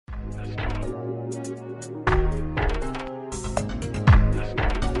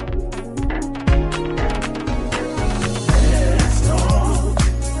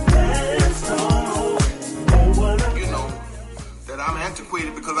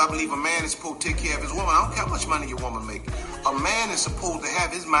I believe a man is supposed to take care of his woman. I don't care how much money your woman make. A man is supposed to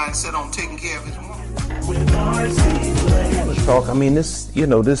have his mindset on taking care of his woman. Talk. I mean,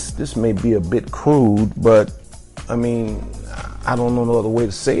 this may be a bit crude, but I mean, I don't know no other way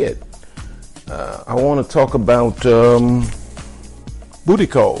to say it. I want to talk about booty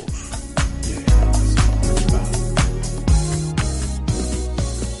calls.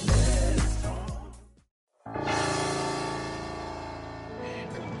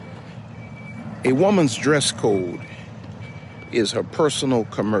 A woman's dress code is her personal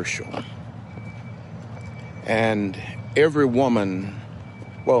commercial. And every woman,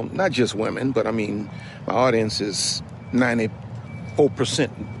 well, not just women, but I mean, my audience is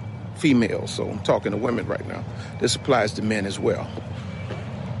 94% female, so I'm talking to women right now. This applies to men as well.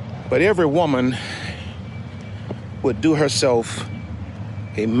 But every woman would do herself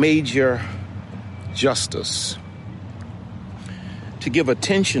a major justice to give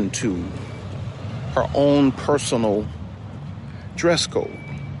attention to her own personal dress code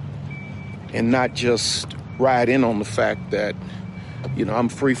and not just ride in on the fact that, I'm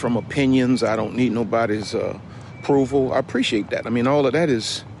free from opinions. I don't need nobody's approval. I appreciate that. I mean, all of that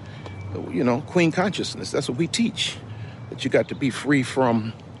is, queen consciousness. That's what we teach, that you got to be free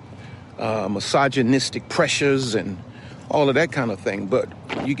from misogynistic pressures and all of that kind of thing. But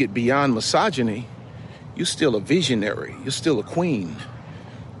you get beyond misogyny, you're still a visionary. You're still a queen.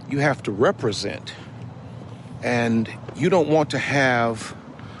 You have to represent. And you don't want to have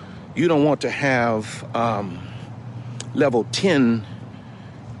level 10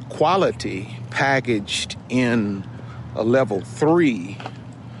 quality packaged in a level 3.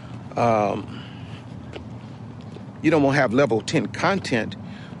 You don't want to have level 10 content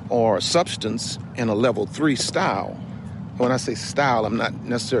or substance in a level 3 style. When I say style, I'm not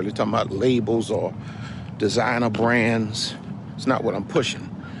necessarily talking about labels or designer brands. It's not what I'm pushing.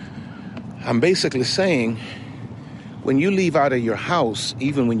 I'm basically saying, when you leave out of your house,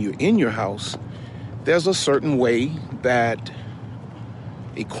 even when you're in your house, there's a certain way that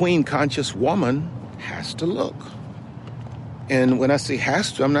a queen-conscious woman has to look. And when I say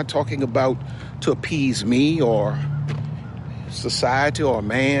has to, I'm not talking about to appease me or society or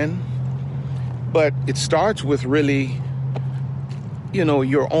man, but it starts with really,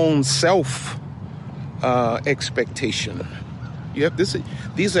 your own self expectation. You have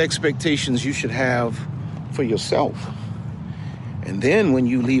these are expectations you should have for yourself. And then when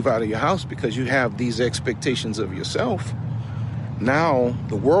you leave out of your house because you have these expectations of yourself, now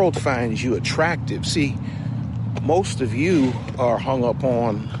the world finds you attractive. See, most of you are hung up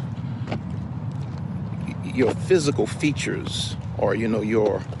on your physical features or,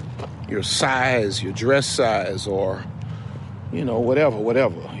 your size, your dress size, or, whatever.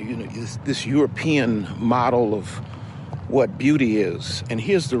 This European model of what beauty is. And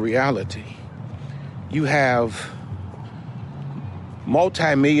here's the reality. You have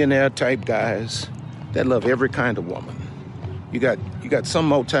multi-millionaire type guys that love every kind of woman. You got some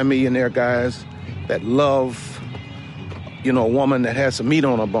multi-millionaire guys that love, a woman that has some meat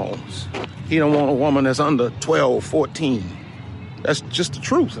on her bones. He don't want a woman that's under 12, 14. That's just the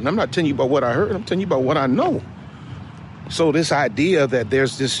truth. And I'm not telling you about what I heard. I'm telling you about what I know. So this idea that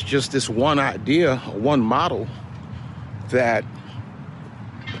there's this one idea, one model that,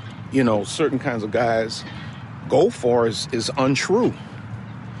 certain kinds of guys go for is untrue.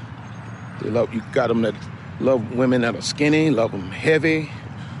 You got them that love women that are skinny, love them heavy,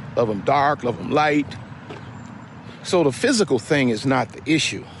 love them dark, love them light. So the physical thing is not the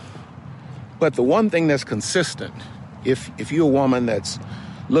issue. But the one thing that's consistent, if you're a woman that's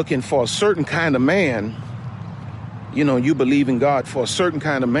looking for a certain kind of man, you believe in God for a certain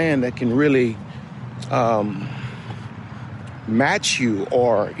kind of man that can really match you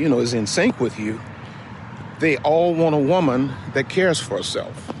or, is in sync with you, they all want a woman that cares for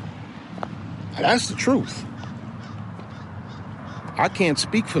herself. That's the truth. I can't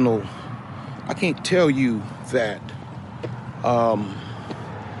tell you that a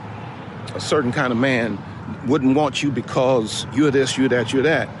certain kind of man wouldn't want you because you're this, you're that, you're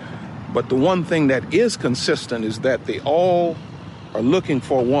that. But the one thing that is consistent is that they all are looking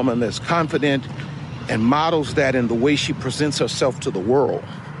for a woman that's confident and models that in the way she presents herself to the world.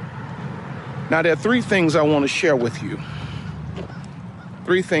 Now, there are three things I want to share with you.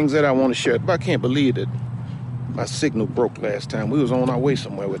 Three things that I want to share. But I can't believe that my signal broke last time. We was on our way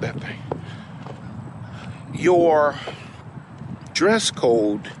somewhere with that thing. Your dress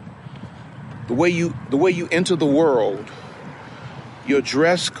code, the way you enter the world, your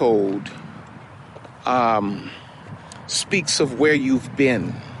dress code speaks of where you've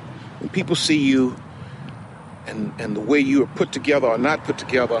been. When people see you, and the way you are put together or not put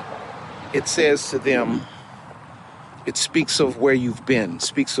together, it says to them, it speaks of where you've been,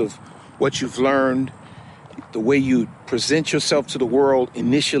 speaks of what you've learned. The way you present yourself to the world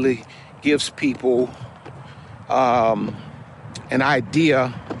initially gives people an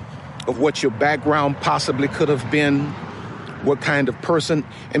idea of what your background possibly could have been, what kind of person.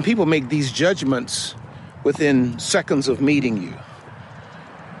 And people make these judgments within seconds of meeting you.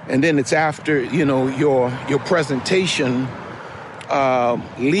 And then it's after, your presentation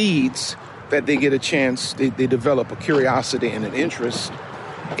leads that they get a chance, they develop a curiosity and an interest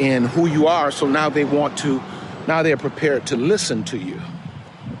in who you are. So now they're prepared to listen to you.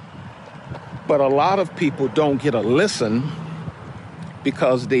 But a lot of people don't get a listen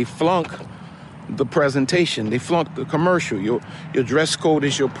because they flunk the presentation. They flunk the commercial. Your dress code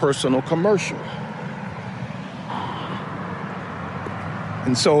is your personal commercial.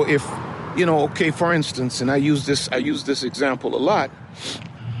 And so if, for instance, and I use this example a lot,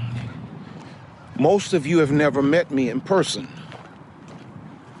 most of you have never met me in person.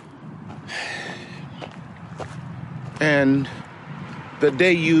 And the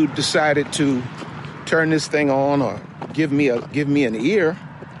day you decided to turn this thing on or give me an ear,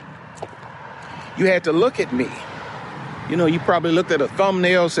 you had to look at me. You probably looked at a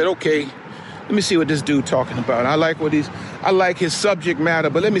thumbnail, said, okay, let me see what this dude talking about. I like his subject matter,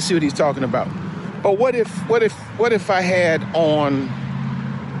 but let me see what he's talking about. But what if I had on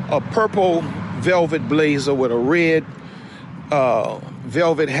a purple velvet blazer with a red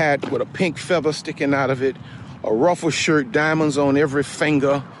velvet hat with a pink feather sticking out of it, a ruffled shirt, diamonds on every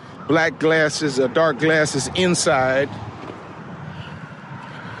finger, black glasses or dark glasses inside?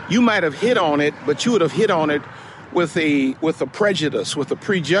 You might have hit on it, but you would have hit on it with a prejudice, with a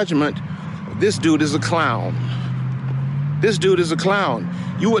prejudgment. This dude is a clown. This dude is a clown.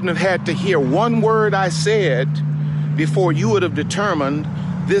 You wouldn't have had to hear one word I said before you would have determined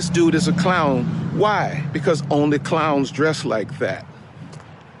this dude is a clown. Why? Because only clowns dress like that.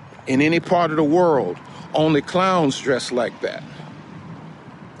 In any part of the world, only clowns dress like that.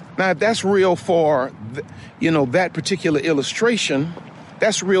 Now, if that's real for, that particular illustration,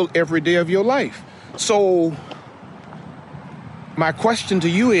 that's real every day of your life. So my question to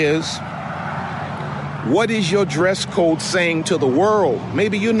you is, what is your dress code saying to the world?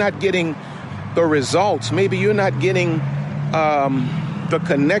 Maybe you're not getting the results. Maybe you're not getting the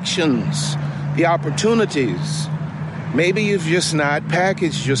connections, the opportunities. Maybe you've just not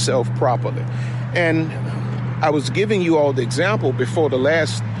packaged yourself properly. And I was giving you all the example before the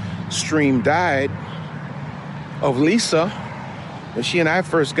last stream died of Lisa, when she and I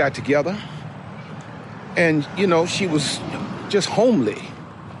first got together. And, she was just homely,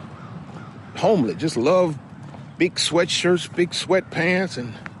 just loved big sweatshirts, big sweatpants,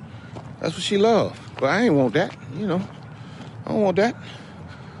 and that's what she loved. But I ain't want that, I don't want that.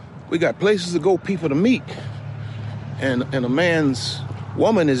 We got places to go, people to meet. And a man's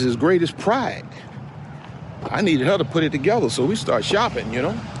woman is his greatest pride. I needed her to put it together, so we start shopping,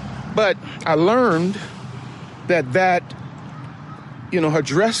 But I learned that her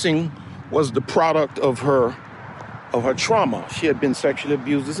dressing was the product of her trauma. She had been sexually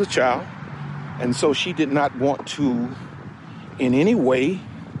abused as a child, and so she did not want to in any way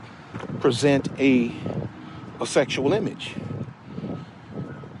present a sexual image.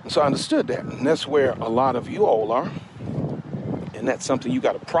 And so I understood that, and that's where a lot of you all are. And that's something you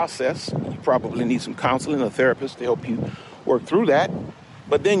got to process. You probably need some counseling, a therapist to help you work through that.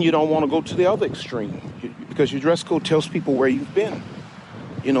 But then you don't want to go to the other extreme because your dress code tells people where you've been.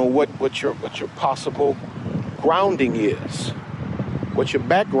 What your possible grounding is, what your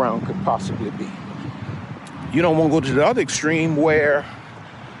background could possibly be. You don't want to go to the other extreme where,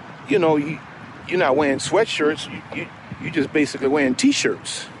 you're not wearing sweatshirts. You just basically wearing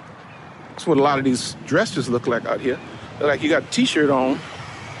T-shirts. That's what a lot of these dresses look like out here. They're like you got a T-shirt on,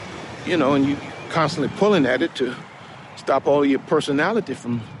 and you constantly pulling at it to stop all your personality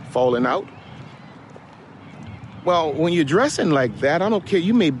from falling out. Well, when you're dressing like that, I don't care.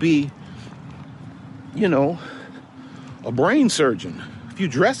 You may be, a brain surgeon. If you're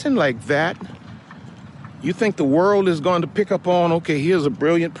dressing like that, you think the world is going to pick up on, okay, here's a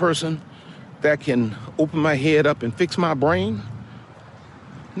brilliant person that can open my head up and fix my brain?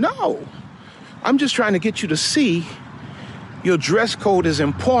 No. I'm just trying to get you to see your dress code is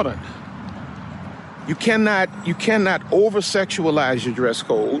important. You cannot over-sexualize your dress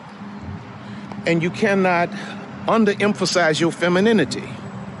code, and you cannot underemphasize your femininity.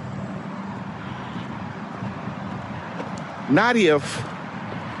 Not if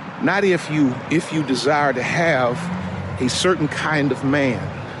you desire to have a certain kind of man.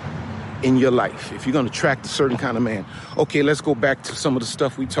 in your life, if you're going to attract a certain kind of man. Okay, let's go back to some of the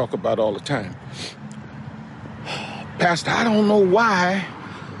stuff we talk about all the time. Pastor, I don't know why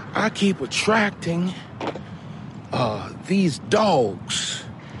I keep attracting these dogs.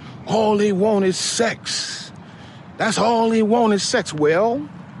 All they want is sex. That's all they want is sex. Well,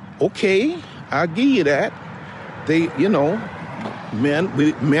 okay, I'll give you that.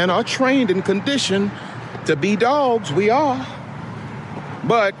 Men are trained and conditioned to be dogs. We are.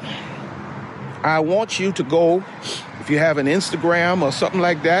 But I want you to go, if you have an Instagram or something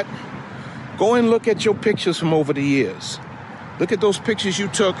like that, go and look at your pictures from over the years. Look at those pictures you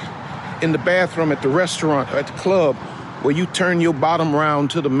took in the bathroom, at the restaurant, or at the club, where you turn your bottom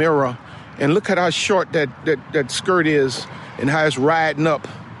round to the mirror, and look at how short that skirt is and how it's riding up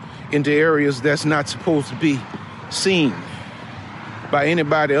into areas that's not supposed to be seen by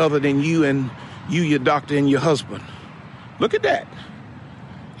anybody other than you and your doctor and your husband. Look at that.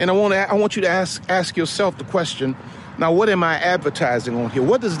 And I want you to ask yourself the question, now what am I advertising on here?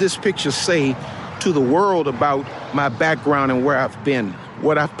 What does this picture say to the world about my background and where I've been,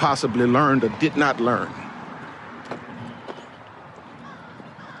 what I've possibly learned or did not learn?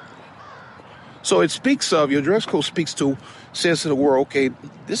 So it speaks of, your dress code says to the world, okay,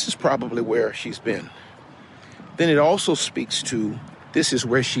 this is probably where she's been. Then it also speaks to, this is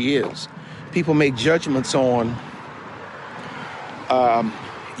where she is. People make judgments on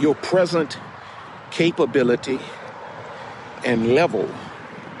your present capability and level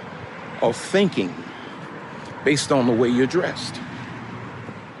of thinking based on the way you're dressed.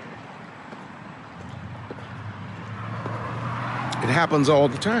 It happens all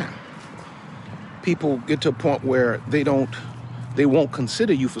the time. People get to a point where they won't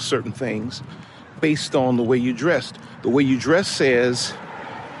consider you for certain things based on the way you dressed. The way you dress says,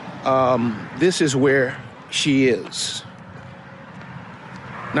 this is where she is.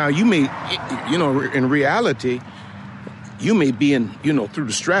 Now, you may, in reality, you may be through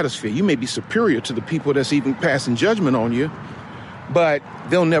the stratosphere. You may be superior to the people that's even passing judgment on you, but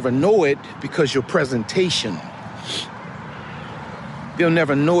they'll never know it because your presentation. They'll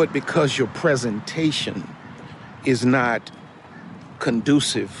never know it because your presentation is not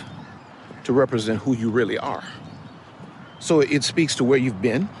conducive to represent who you really are. So it speaks to where you've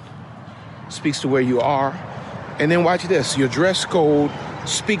been, speaks to where you are, and then watch this. Your dress code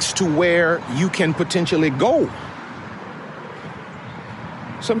speaks to where you can potentially go.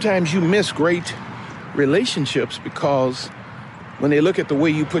 Sometimes you miss great relationships because when they look at the way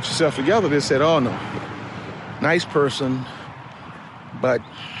you put yourself together, they said, oh no, nice person, but,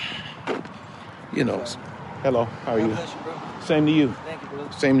 hello, how are you? Same to you. Thank you,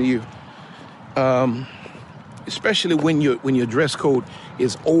 brother. Same to you. Especially when your dress code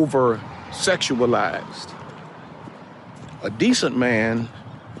is over sexualized. A decent man,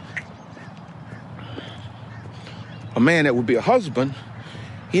 a man that would be a husband,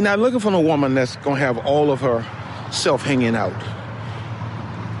 he's not looking for a woman that's going to have all of her self hanging out.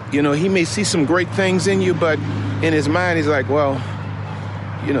 He may see some great things in you, but in his mind, he's like, well,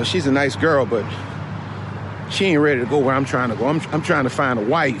 she's a nice girl, but she ain't ready to go where I'm trying to go. I'm trying to find a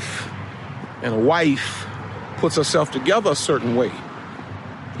wife, and a wife puts herself together a certain way.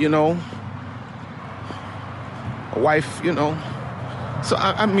 A wife, So,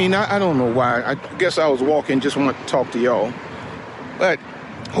 I don't know why. I guess I was walking, just want to talk to y'all. But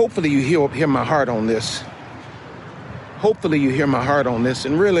hopefully you hear my heart on this. Hopefully you hear my heart on this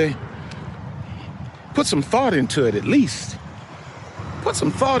and really put some thought into it at least. Put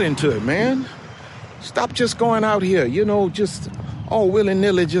some thought into it, man. Stop just going out here, just all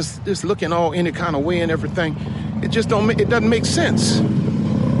willy-nilly, just looking all any kind of way and everything. It doesn't make sense.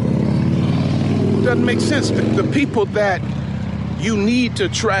 It doesn't make sense. The people that you need to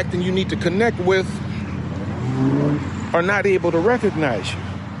attract and you need to connect with are not able to recognize you.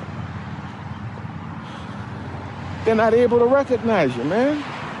 They're not able to recognize you, man.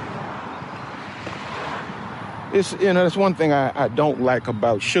 That's one thing I don't like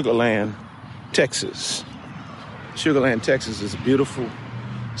about Sugar Land, Texas. Sugar Land, Texas is a beautiful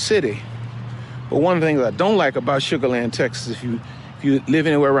city. But one of the things I don't like about Sugar Land, Texas, if you live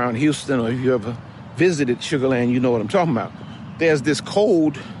anywhere around Houston or if you ever visited Sugar Land, you know what I'm talking about. There's this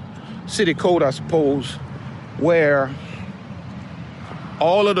city code, I suppose, where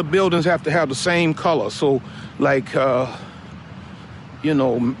all of the buildings have to have the same color. So like,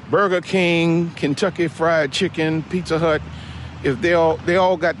 Burger King, Kentucky Fried Chicken, Pizza Hut, if they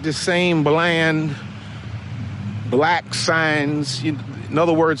all got the same bland black signs. In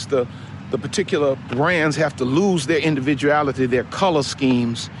other words, the particular brands have to lose their individuality, their color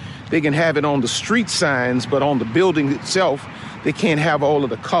schemes. They can have it on the street signs, but on the building itself, They can't have all of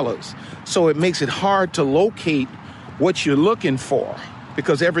the colors. So it makes it hard to locate what you're looking for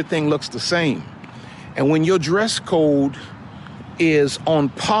because everything looks the same. And when your dress code is on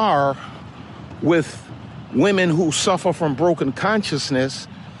par with women who suffer from broken consciousness,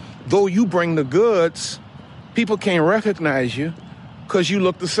 though you bring the goods, people can't recognize you because you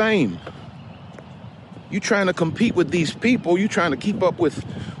look the same. You're trying to compete with these people. You're trying to keep up with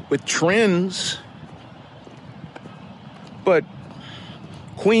trends. But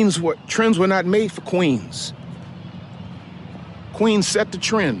trends were not made for queens. Queens set the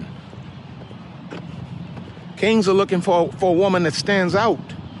trend. Kings are looking for a woman that stands out,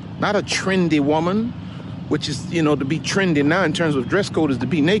 not a trendy woman, which is, to be trendy now in terms of dress code is to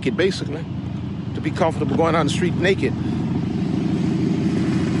be naked, basically. To be comfortable going down the street naked.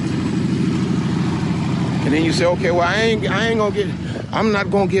 And then you say, okay, well, I'm not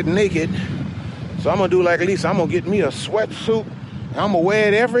gonna get naked. So I'm gonna do like Lisa, I'm gonna get me a sweatsuit and I'm gonna wear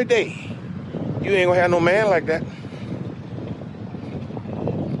it every day. You ain't gonna have no man like that.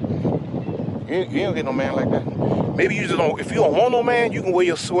 You ain't get no man like that. Maybe you just don't, if you don't want no man, you can wear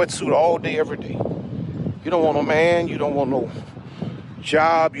your sweatsuit all day, every day. You don't want no man, you don't want no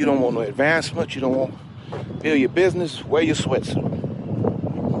job, you don't want no advancement, you don't want to build your business, wear your sweatsuit.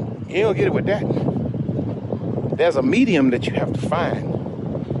 You ain't gonna get it with that. There's a medium that you have to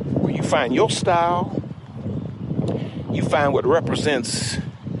find, where you find your style, you find what represents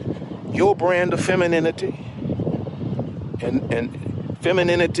your brand of femininity, and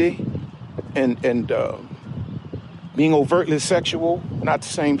femininity and being overtly sexual, not the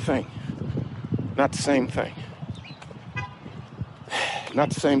same thing. Not the same thing. Not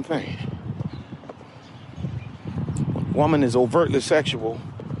the same thing. Woman is overtly sexual.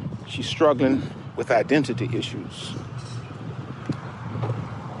 She's struggling with identity issues.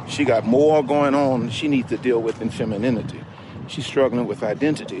 She got more going on she needs to deal with than femininity. She's struggling with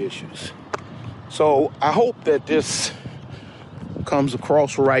identity issues. So I hope that this comes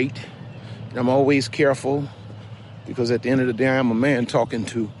across right. I'm always careful because at the end of the day, I'm a man talking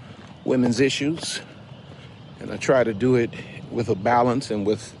to women's issues. And I try to do it with a balance and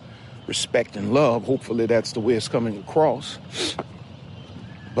with respect and love. Hopefully that's the way it's coming across.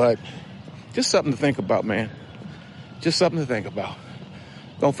 But just something to think about, man. Just something to think about.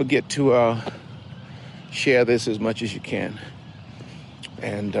 Don't forget to share this as much as you can.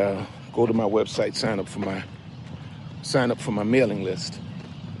 And go to my website, sign up for my mailing list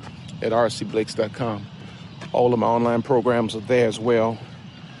at rcblakes.com. All of my online programs are there as well.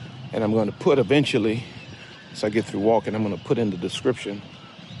 And I'm going to put eventually, as I get through walking, I'm going to put in the description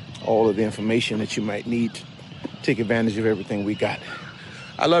all of the information that you might need to take advantage of everything we got.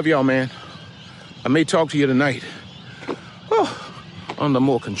 I love y'all, man. I may talk to you tonight under a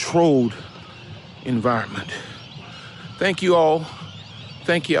more controlled environment. Thank you all.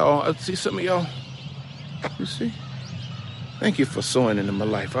 Thank y'all. I see some of y'all. You see? Thank you for sowing into my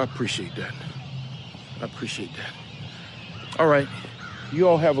life. I appreciate that. I appreciate that. All right. You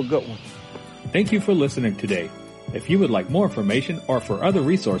all have a good one. Thank you for listening today. If you would like more information or for other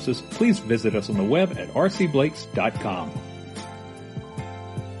resources, please visit us on the web at rcblakes.com.